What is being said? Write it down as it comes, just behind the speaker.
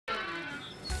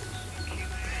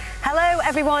Hello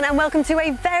everyone and welcome to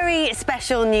a very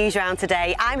special Newsround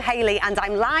today. I'm Hayley and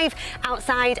I'm live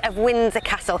outside of Windsor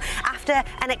Castle after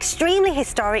an extremely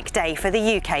historic day for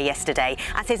the UK yesterday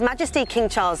as His Majesty King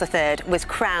Charles III was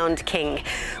crowned king.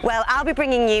 Well, I'll be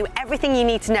bringing you everything you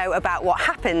need to know about what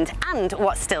happened and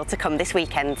what's still to come this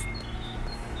weekend.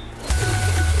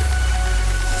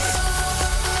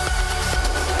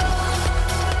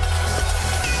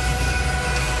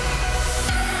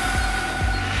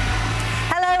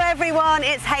 Everyone,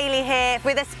 it's Hayley here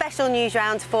with a special news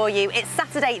round for you. It's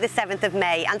Saturday the 7th of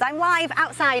May and I'm live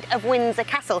outside of Windsor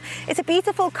Castle. It's a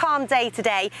beautiful calm day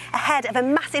today ahead of a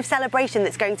massive celebration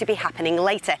that's going to be happening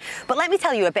later. But let me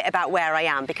tell you a bit about where I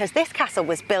am, because this castle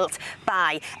was built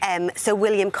by Sir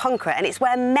William Conqueror and it's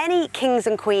where many kings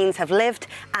and queens have lived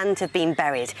and have been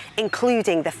buried,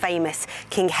 including the famous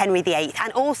King Henry VIII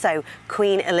and also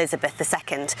Queen Elizabeth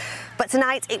II. But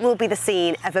tonight it will be the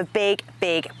scene of a big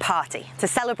party to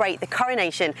celebrate the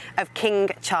coronation of King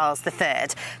Charles III.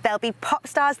 There'll be pop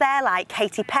stars there like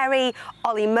Katy Perry,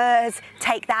 Ollie Murs,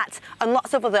 Take That, and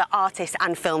lots of other artists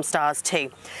and film stars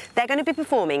too. They're going to be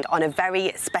performing on a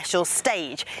very special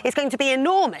stage. It's going to be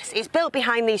enormous. It's built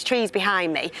behind these trees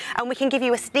behind me, and we can give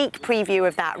you a sneak preview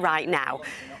of that right now.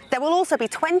 There will also be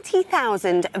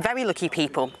 20,000 very lucky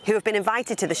people who have been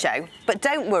invited to the show, but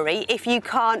don't worry, if you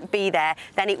can't be there,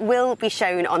 then it will be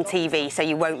shown on TV, so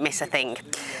you won't miss a thing.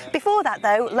 Before that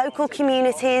though, local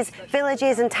communities,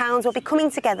 villages and towns will be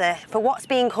coming together for what's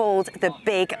being called the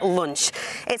Big Lunch.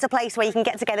 It's a place where you can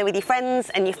get together with your friends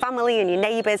and your family and your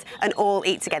neighbours and all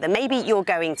eat together. Maybe you're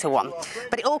going to one.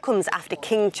 But it all comes after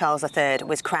King Charles III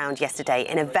was crowned yesterday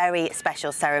in a very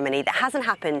special ceremony that hasn't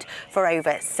happened for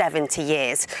over 70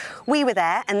 years. We were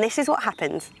there and this is what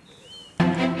happened.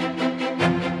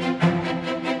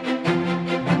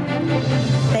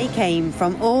 They came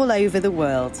from all over the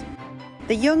world,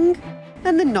 the young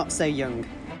and the not so young,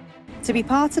 to be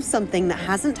part of something that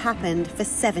hasn't happened for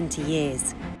 70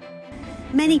 years.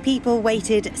 Many people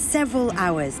waited several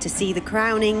hours to see the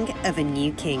crowning of a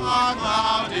new king.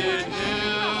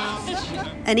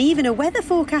 And even a weather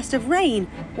forecast of rain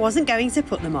wasn't going to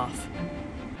put them off.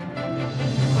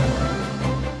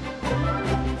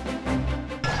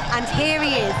 And here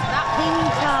he is, King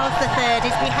Charles III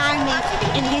is behind me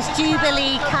in his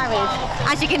Jubilee carriage.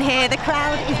 As you can hear, the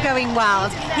crowd is going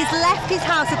wild. He's left his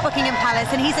house at Buckingham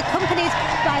Palace and he's accompanied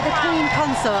by the Queen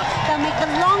Consort. They'll make the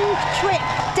long trip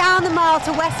down the mile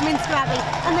to Westminster Abbey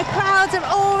and the crowds are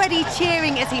already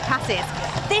cheering as he passes.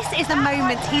 This is the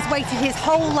moment he's waited his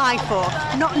whole life for,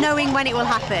 not knowing when it will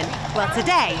happen. Well,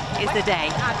 today is the day.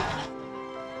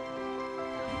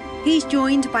 He's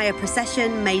joined by a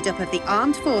procession made up of the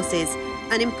armed forces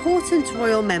and important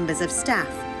royal members of staff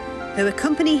who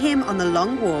accompany him on the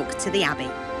long walk to the Abbey.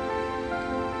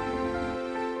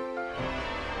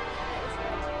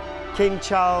 King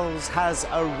Charles has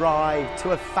arrived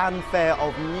to a fanfare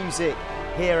of music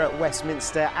here at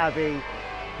Westminster Abbey.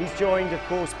 He's joined, of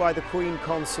course, by the Queen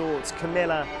Consort,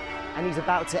 Camilla, and he's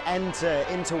about to enter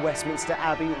into Westminster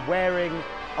Abbey wearing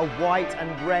a white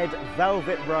and red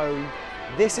velvet robe.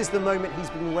 This is the moment he's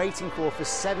been waiting for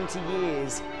 70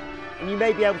 years. And you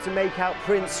may be able to make out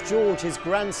Prince George, his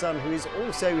grandson, who is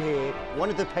also here, one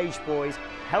of the page boys,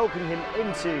 helping him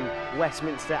into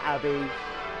Westminster Abbey.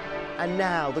 And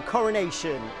now the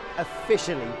coronation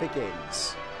officially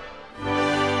begins.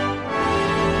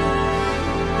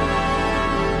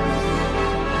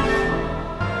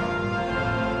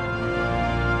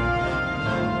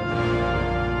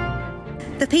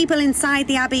 The people inside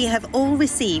the Abbey have all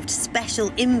received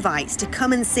special invites to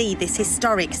come and see this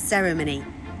historic ceremony.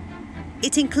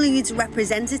 It includes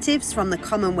representatives from the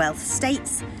Commonwealth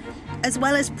states, as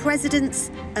well as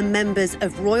presidents and members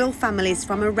of royal families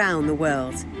from around the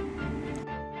world.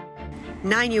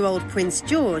 9-year-old Prince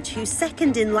George, who's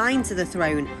second in line to the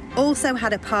throne, also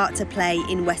had a part to play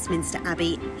in Westminster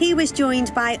Abbey. He was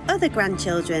joined by other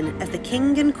grandchildren of the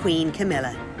King and Queen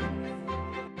Camilla.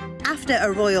 After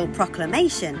a royal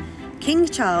proclamation, King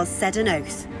Charles said an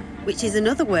oath, which is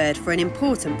another word for an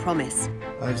important promise.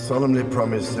 I solemnly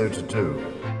promise so to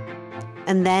do.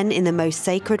 And then, in the most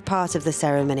sacred part of the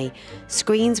ceremony,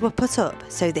 screens were put up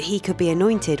so that he could be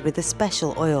anointed with a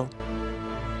special oil.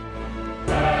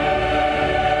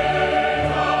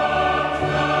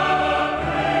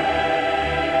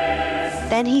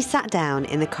 Then he sat down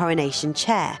in the coronation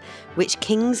chair, which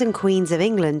kings and queens of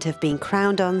England have been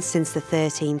crowned on since the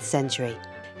 13th century.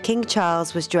 King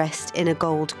Charles was dressed in a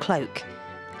gold cloak,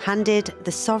 handed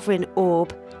the sovereign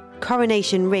orb,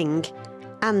 coronation ring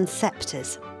and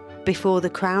sceptres before the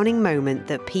crowning moment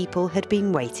that people had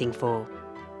been waiting for.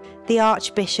 The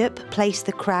Archbishop placed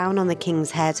the crown on the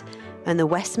king's head and the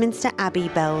Westminster Abbey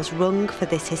bells rung for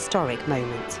this historic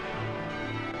moment.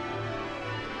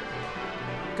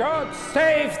 God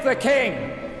save the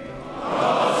King!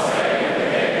 God save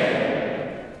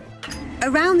the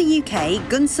King! Around the UK,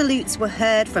 gun salutes were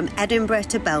heard from Edinburgh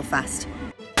to Belfast.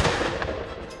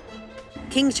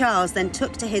 King Charles then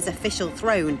took to his official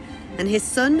throne, and his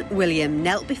son William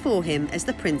knelt before him as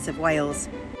the Prince of Wales.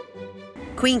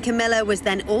 Queen Camilla was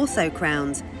then also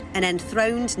crowned and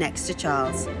enthroned next to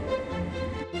Charles.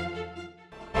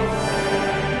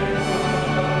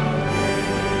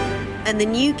 And the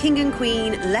new King and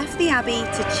Queen left the Abbey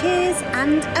to cheers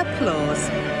and applause.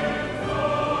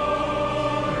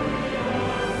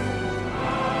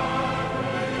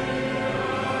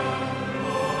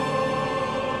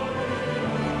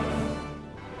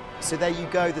 So there you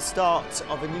go, the start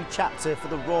of a new chapter for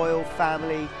the royal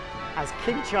family as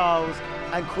King Charles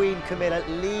and Queen Camilla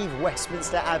leave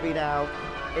Westminster Abbey now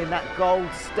in that gold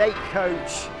state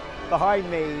coach behind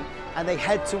me, and they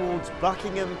head towards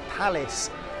Buckingham Palace,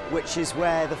 which is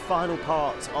where the final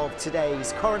part of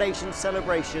today's coronation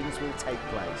celebrations will take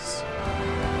place.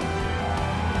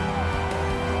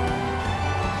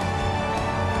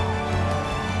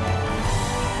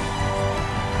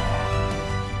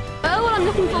 Oh, well, I'm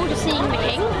looking forward to seeing the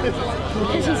King,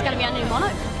 because he's going to be our new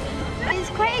monarch. It's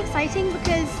quite exciting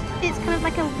because it's kind of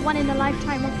like a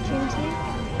one-in-a-lifetime opportunity.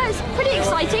 It's pretty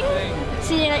exciting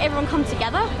seeing everyone come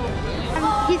together.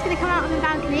 He's going to come out on the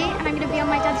balcony and I'm going to be on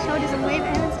my dad's shoulders and wave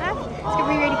at him and stuff. It's going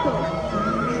to be really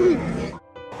cool.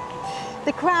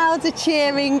 The crowds are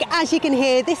cheering, as you can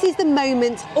hear. This is the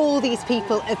moment all these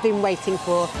people have been waiting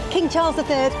for. King Charles III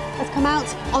has come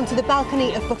out onto the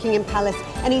balcony of Buckingham Palace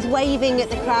and he's waving at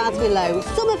the crowds below,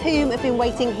 some of whom have been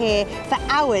waiting here for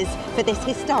hours for this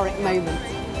historic moment.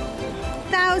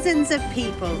 Thousands of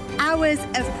people, hours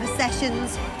of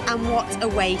processions, and what a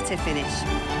way to finish.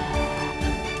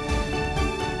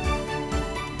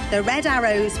 The Red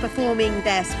Arrows performing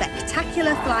their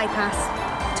spectacular fly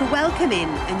past to welcome in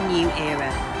a new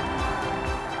era.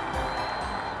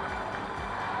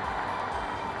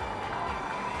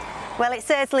 Well, it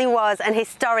certainly was an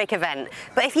historic event.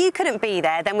 But if you couldn't be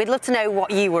there, then we'd love to know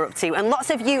what you were up to. And lots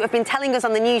of you have been telling us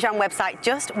on the Newsround website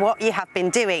just what you have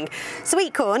been doing.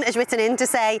 Sweet Corn has written in to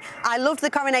say, I loved the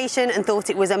coronation and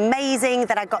thought it was amazing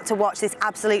that I got to watch this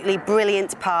absolutely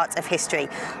brilliant part of history.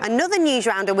 Another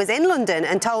Newsrounder was in London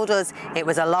and told us it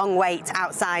was a long wait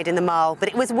outside in the Mall, but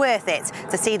it was worth it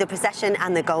to see the procession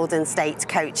and the Golden State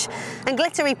coach. And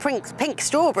Glittery Pink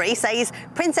Strawberry says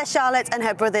Princess Charlotte and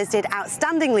her brothers did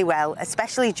outstandingly well,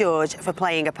 especially George for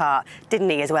playing a part, didn't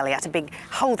he, as well? He had to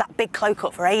hold that big cloak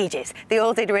up for ages. They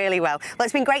all did really well. Well,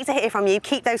 it's been great to hear from you.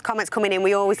 Keep those comments coming in.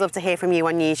 We always love to hear from you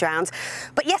on Newsround.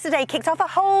 But yesterday kicked off a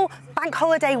whole bank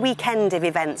holiday weekend of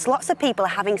events. Lots of people are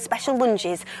having special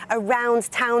lunches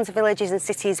around towns, villages and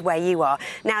cities where you are.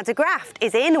 Now, De-Graft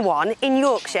is in one in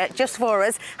Yorkshire just for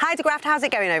us. Hi, De-Graft, how's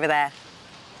it going over there?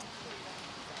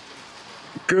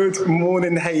 Good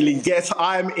morning, Hayley. Yes,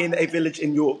 I'm in a village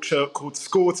in Yorkshire called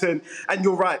Scorton, and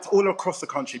you're right, all across the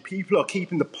country, people are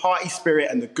keeping the party spirit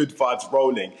and the good vibes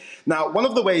rolling. Now, one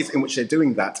of the ways in which they're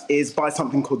doing that is by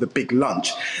something called the Big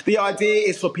Lunch. The idea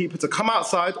is for people to come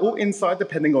outside or inside,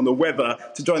 depending on the weather,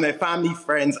 to join their family,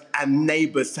 friends, and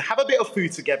neighbours to have a bit of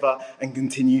food together and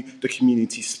continue the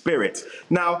community spirit.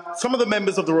 Now, some of the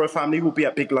members of the royal family will be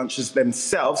at Big Lunches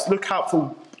themselves. Look out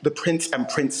for the Prince and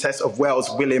Princess of Wales,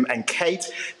 William and Kate.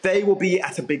 They will be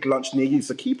at a big lunch near you,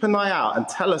 so keep an eye out and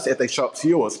tell us if they show up to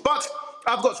yours. But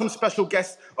I've got some special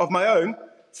guests of my own.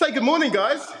 Say good morning,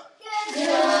 guys. Good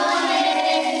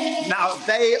morning. Now,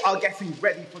 they are getting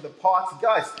ready for the party.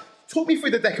 Guys, talk me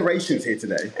through the decorations here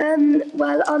today.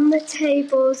 Well, on the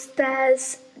tables,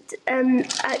 there's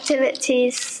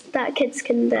activities that kids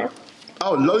can do.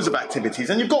 Oh, loads of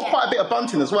activities. And you've got quite a bit of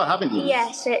bunting as well, haven't you?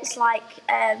 Yes, it's like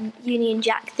Union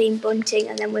Jack themed bunting,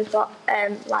 and then we've got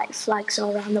like flags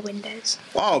all around the windows.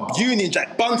 Oh, Union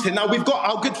Jack bunting. Now, we've got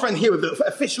our good friend here with the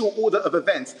official order of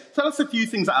events. Tell us a few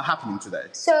things that are happening today.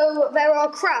 So there are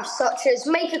crafts such as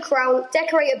make a crown,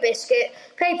 decorate a biscuit,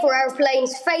 paper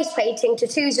aeroplanes, face painting,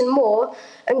 tattoos and more,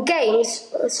 and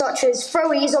games such as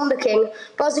throwies on the king,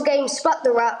 buzzer games, spot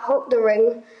the rat, hop the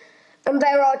ring. And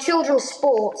there are children's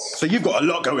sports. So you've got a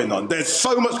lot going on. There's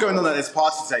so much going on at this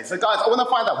party today. So guys, I want to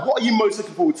find out, what are you most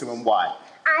looking forward to and why?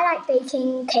 I like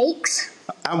baking cakes.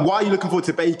 And why are you looking forward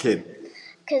to baking?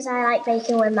 Because I like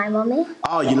baking with my mummy.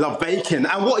 Oh, you love baking.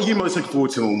 And what are you most looking forward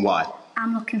to and why?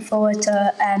 I'm looking forward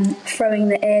to throwing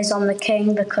the ears on the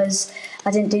king because I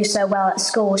didn't do so well at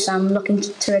school, so I'm looking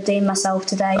to redeem myself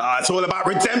today. It's all about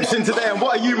redemption today, and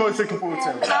what are you most looking forward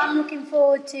to? I'm looking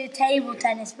forward to table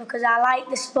tennis because I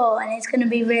like the sport and it's going to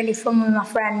be really fun with my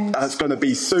friends. It's going to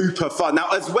be super fun.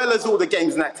 Now, as well as all the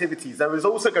games and activities, there is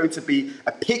also going to be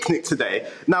a picnic today.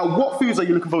 Now, what foods are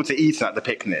you looking forward to eating at the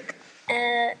picnic?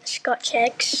 Scotch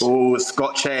eggs. Oh,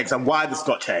 Scotch eggs. And why the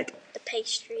Scotch egg? The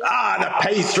pastry. The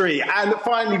pastry. And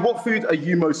finally, what food are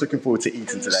you most looking forward to eating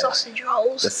today? The sausage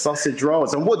rolls. The sausage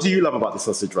rolls. And what do you love about the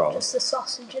sausage rolls? Just the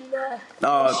sausage and the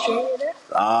pastry in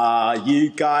it. You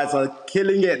guys are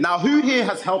killing it. Now, who here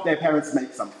has helped their parents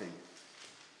make something?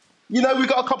 You know, we've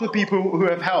got a couple of people who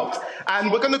have helped.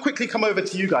 And we're going to quickly come over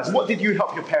to you guys. What did you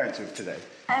help your parents with today?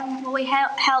 Well, we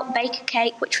helped bake a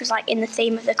cake, which was like in the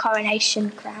theme of the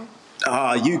Coronation crown.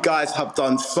 You guys have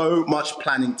done so much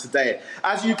planning today.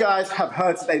 As you guys have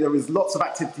heard today, there is lots of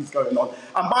activities going on.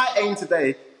 And my aim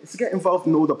today is to get involved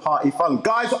in all the party fun.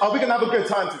 Guys, are we going to have a good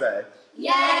time today?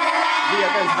 Yeah! We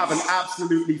are going to have an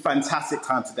absolutely fantastic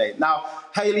time today. Now,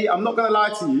 Hayley, I'm not going to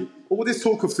lie to you. All this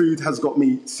talk of food has got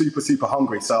me super, super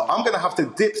hungry. So I'm going to have to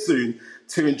dip soon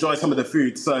to enjoy some of the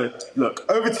food. So, look,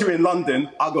 over to you in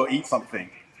London, I'll go eat something.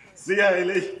 See you,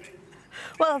 Hayley.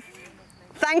 Well,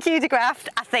 thank you, De-Graft,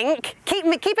 I think. Keep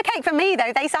a cake for me,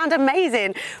 though. They sound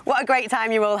amazing. What a great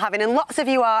time you're all having. And lots of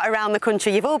you are around the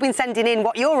country. You've all been sending in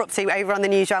what you're up to over on the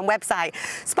Newsround website.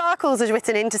 Sparkles has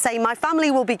written in to say, my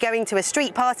family will be going to a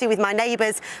street party with my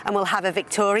neighbours and we'll have a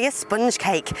Victoria sponge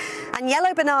cake. And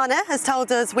Yellow Banana has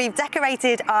told us we've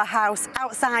decorated our house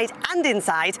outside and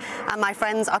inside and my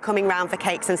friends are coming round for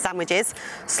cakes and sandwiches.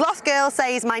 Sloth Girl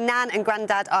says my nan and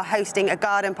granddad are hosting a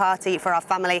garden party for our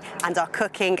family and are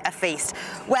cooking a feast.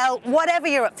 Well, whatever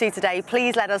you're up to today,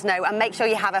 please let us know and make sure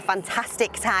you have a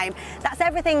fantastic time. That's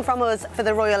everything from us for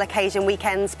the Royal Occasion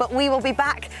weekends, but we will be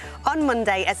back on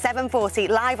Monday at 7:40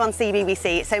 live on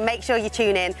CBBC, so make sure you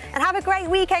tune in and have a great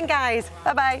weekend, guys.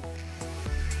 Bye-bye.